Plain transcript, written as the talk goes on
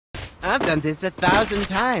I've done this 1,000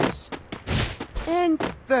 times. In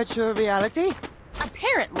virtual reality.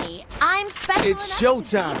 Apparently, I'm special It's enough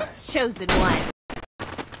to be showtime. the chosen one.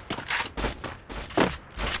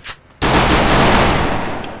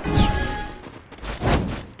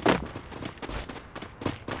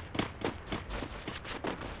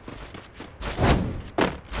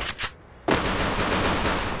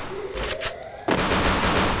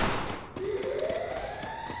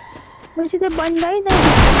 Masih ada bandai dah.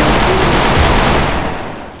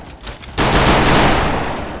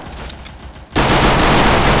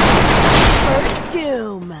 First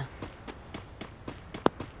doom.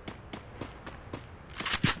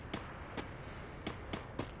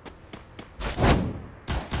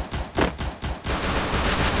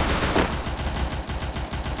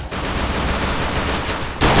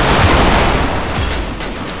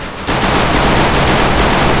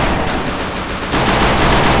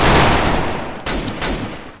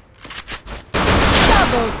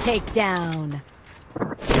 Double takedown.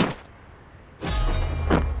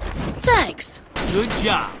 Thanks. Good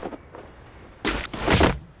job.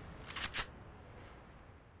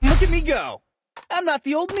 Look at me go. I'm not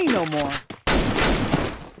the old me no more.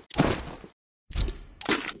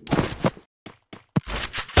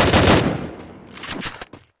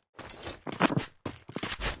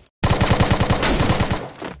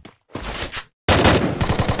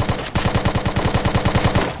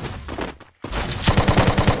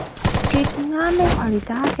 Kịch ngon đấy, ở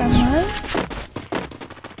ra cho mới.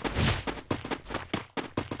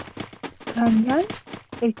 Gần nhất,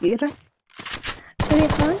 để chỉ ra. Đây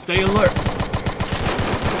hết. Stay alert.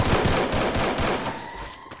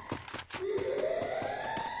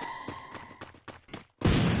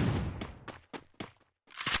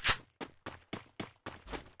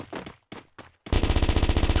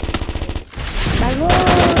 Bago.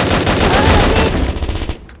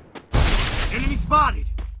 Enemy spotted.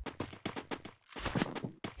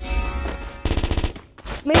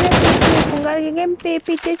 Mira si kung gagawin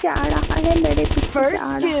pipiti sa ara ka rin, dari pipiti sa First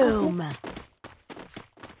ara ka doom.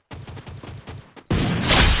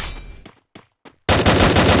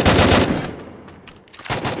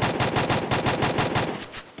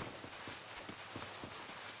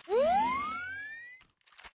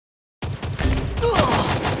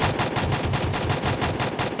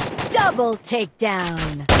 Double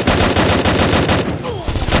takedown.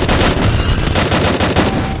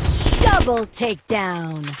 Double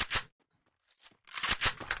takedown.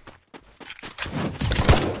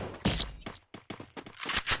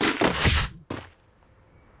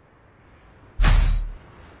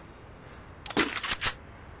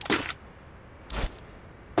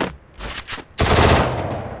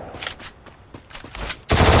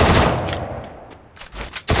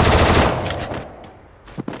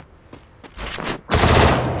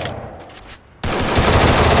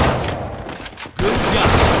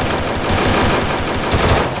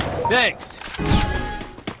 Thanks.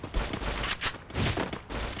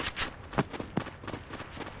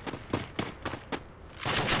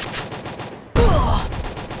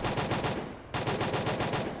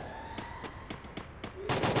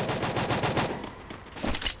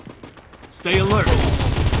 Stay alert.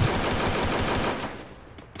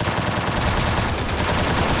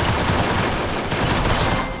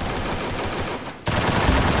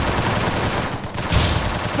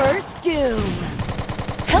 First doom.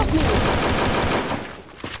 Help me.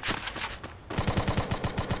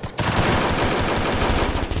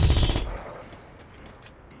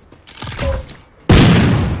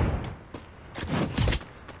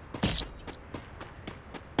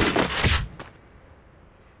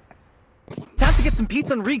 Time to get some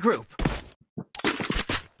pizza and regroup.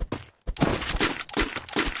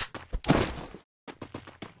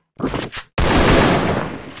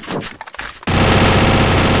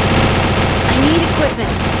 I need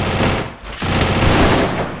equipment.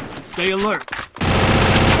 Stay alert.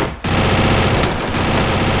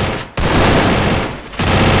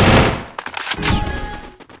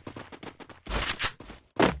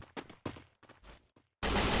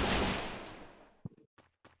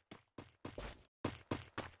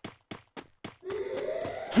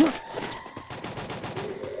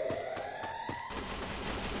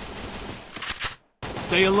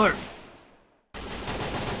 Stay alert.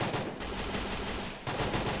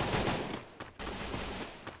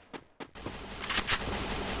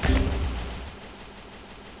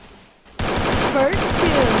 First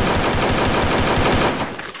doom.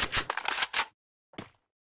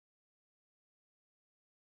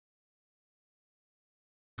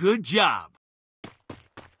 Good job.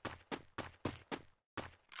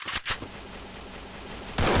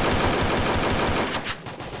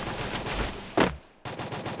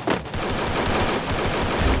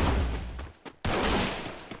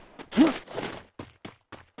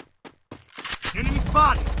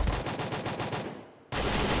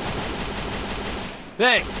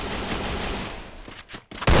 Thanks.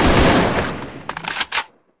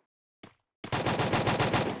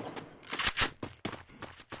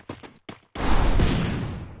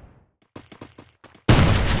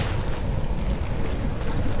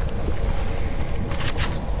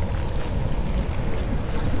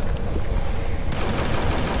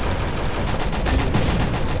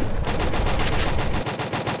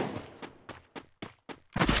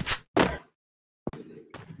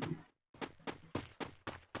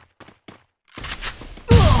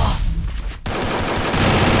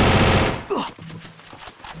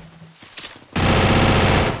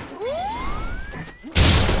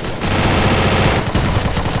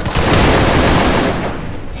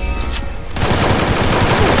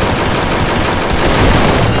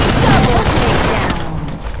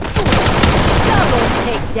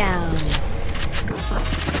 Down.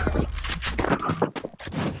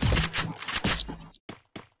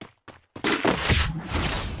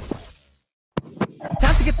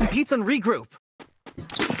 Time to get some pizza and regroup.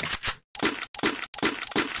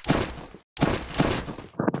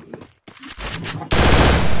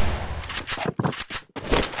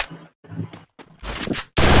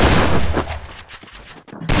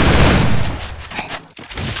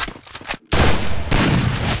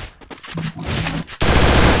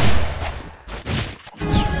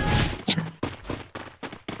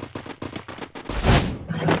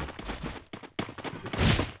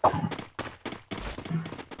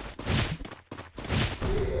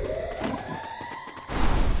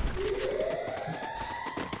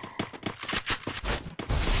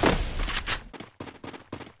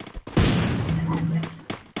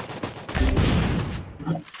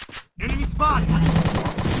 Enemy spot!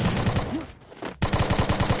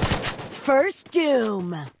 First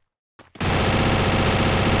doom.